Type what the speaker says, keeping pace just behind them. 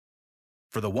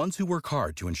For the ones who work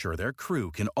hard to ensure their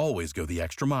crew can always go the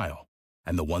extra mile,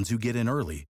 and the ones who get in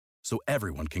early so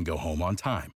everyone can go home on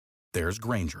time, there's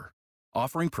Grainger,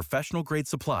 offering professional-grade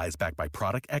supplies backed by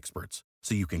product experts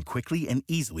so you can quickly and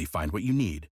easily find what you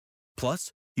need.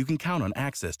 Plus, you can count on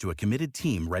access to a committed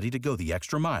team ready to go the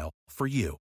extra mile for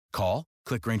you. Call,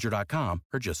 click Grainger.com,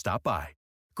 or just stop by.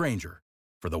 Grainger,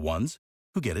 for the ones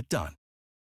who get it done.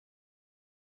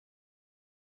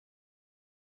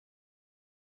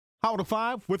 Howard to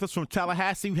 5, with us from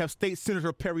Tallahassee, we have State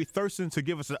Senator Perry Thurston to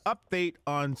give us an update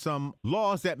on some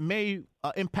laws that may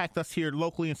impact us here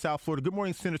locally in South Florida. Good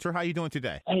morning, Senator. How are you doing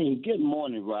today? Hey, good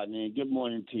morning, Rodney, and good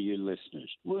morning to your listeners.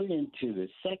 We're into the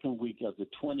second week of the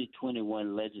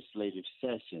 2021 legislative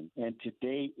session, and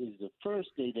today is the first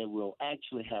day that we'll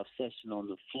actually have session on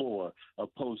the floor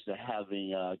opposed to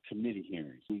having committee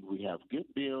hearings. We have good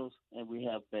bills and we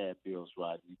have bad bills,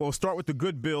 Rodney. Well, start with the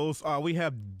good bills. We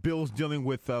have bills dealing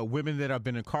with women that have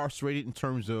been incarcerated in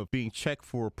terms of being checked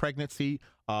for pregnancy,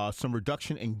 some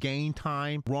reduction in gain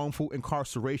time, wrongful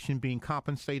incarceration being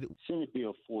compensated. Senate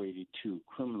Bill 482,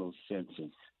 criminal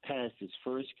sentence, passed its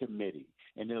first committee,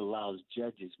 and it allows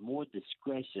judges more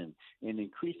discretion in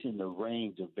increasing the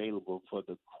range available for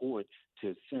the court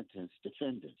to sentence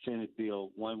defendants. Senate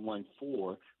Bill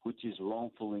 114, which is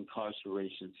wrongful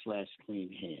incarceration /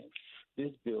 clean hands.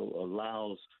 This bill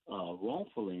allows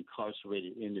wrongfully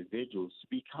incarcerated individuals to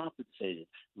be compensated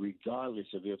regardless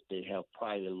of if they have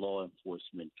prior law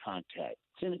enforcement contact.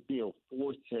 Senate Bill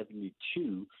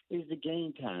 472 is the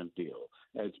gain time bill.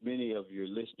 As many of your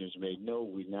listeners may know,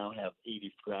 we now have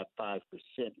 85%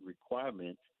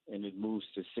 requirement, and it moves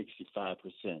to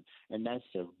 65%. And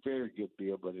that's a very good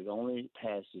bill, but it only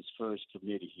passed its first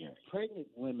committee hearing. Pregnant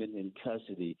women in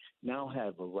custody now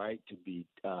have a right to be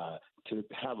to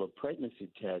have a pregnancy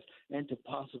test and to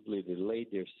possibly delay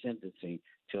their sentencing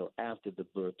till after the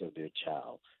birth of their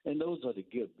child. And those are the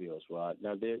good bills, Rod.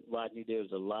 Now, Rodney,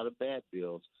 there's a lot of bad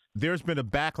bills. There's been a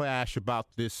backlash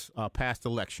about this past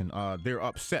election. They're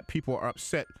upset. People are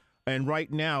upset. And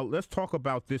right now, let's talk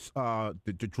about this,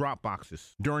 the drop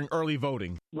boxes during early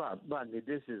voting. Rodney,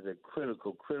 this is a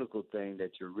critical thing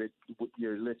that your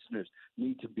listeners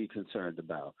need to be concerned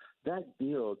about. That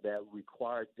bill that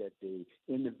required that the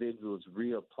individuals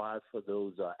reapply for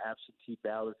those absentee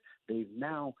ballots, they've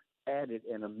now added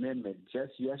an amendment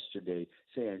just yesterday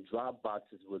saying drop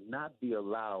boxes would not be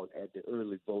allowed at the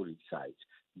early voting sites.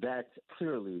 That's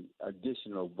clearly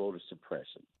additional voter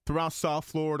suppression. Throughout South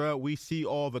Florida, we see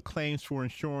all the claims for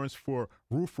insurance for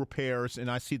roof repairs, and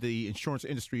I see the insurance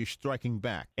industry is striking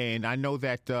back. And I know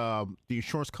that the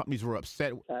insurance companies were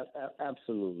upset.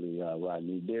 Absolutely,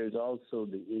 Rodney. There's also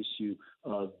the issue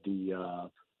of the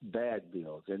bad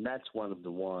bills, and that's one of the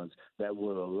ones that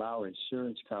will allow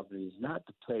insurance companies not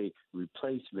to pay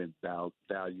replacement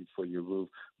value for your roof,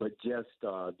 but just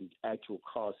the actual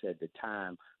cost at the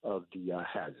time of the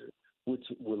hazard, which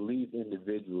will leave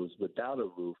individuals without a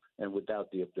roof and without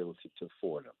the ability to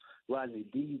afford them. Rodney,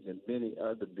 these and many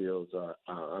other bills are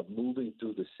moving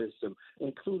through the system,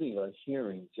 including a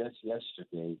hearing just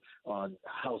yesterday on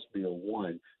House Bill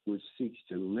 1, which seeks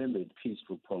to limit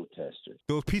peaceful protesters.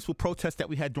 Those peaceful protests that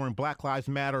we had during Black Lives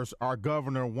Matter, our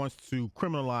governor wants to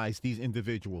criminalize these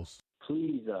individuals.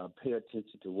 Please pay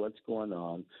attention to what's going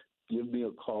on. Give me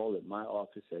a call at my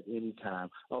office at any time,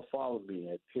 or follow me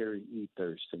at Perry E.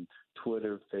 Thurston,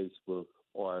 Twitter, Facebook,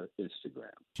 or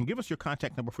Instagram. Can you give us your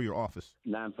contact number for your office?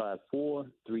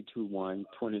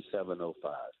 954-321-2705.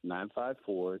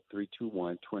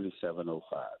 954-321-2705.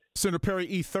 Senator Perry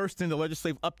E. Thurston, the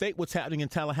legislative update. What's happening in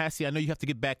Tallahassee? I know you have to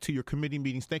get back to your committee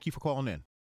meetings. Thank you for calling in.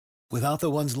 Without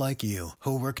the ones like you,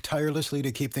 who work tirelessly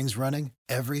to keep things running,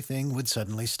 everything would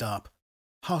suddenly stop.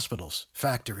 Hospitals,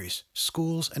 factories,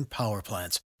 schools, and power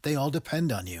plants, they all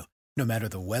depend on you. No matter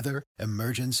the weather,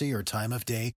 emergency, or time of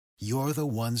day, you're the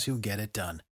ones who get it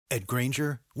done. At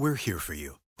Grainger, we're here for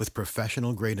you with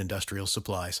professional-grade industrial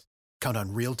supplies. Count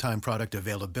on real-time product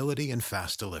availability and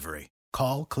fast delivery.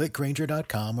 Call, click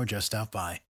Grainger.com, or just stop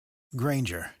by.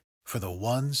 Grainger, for the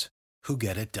ones who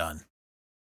get it done.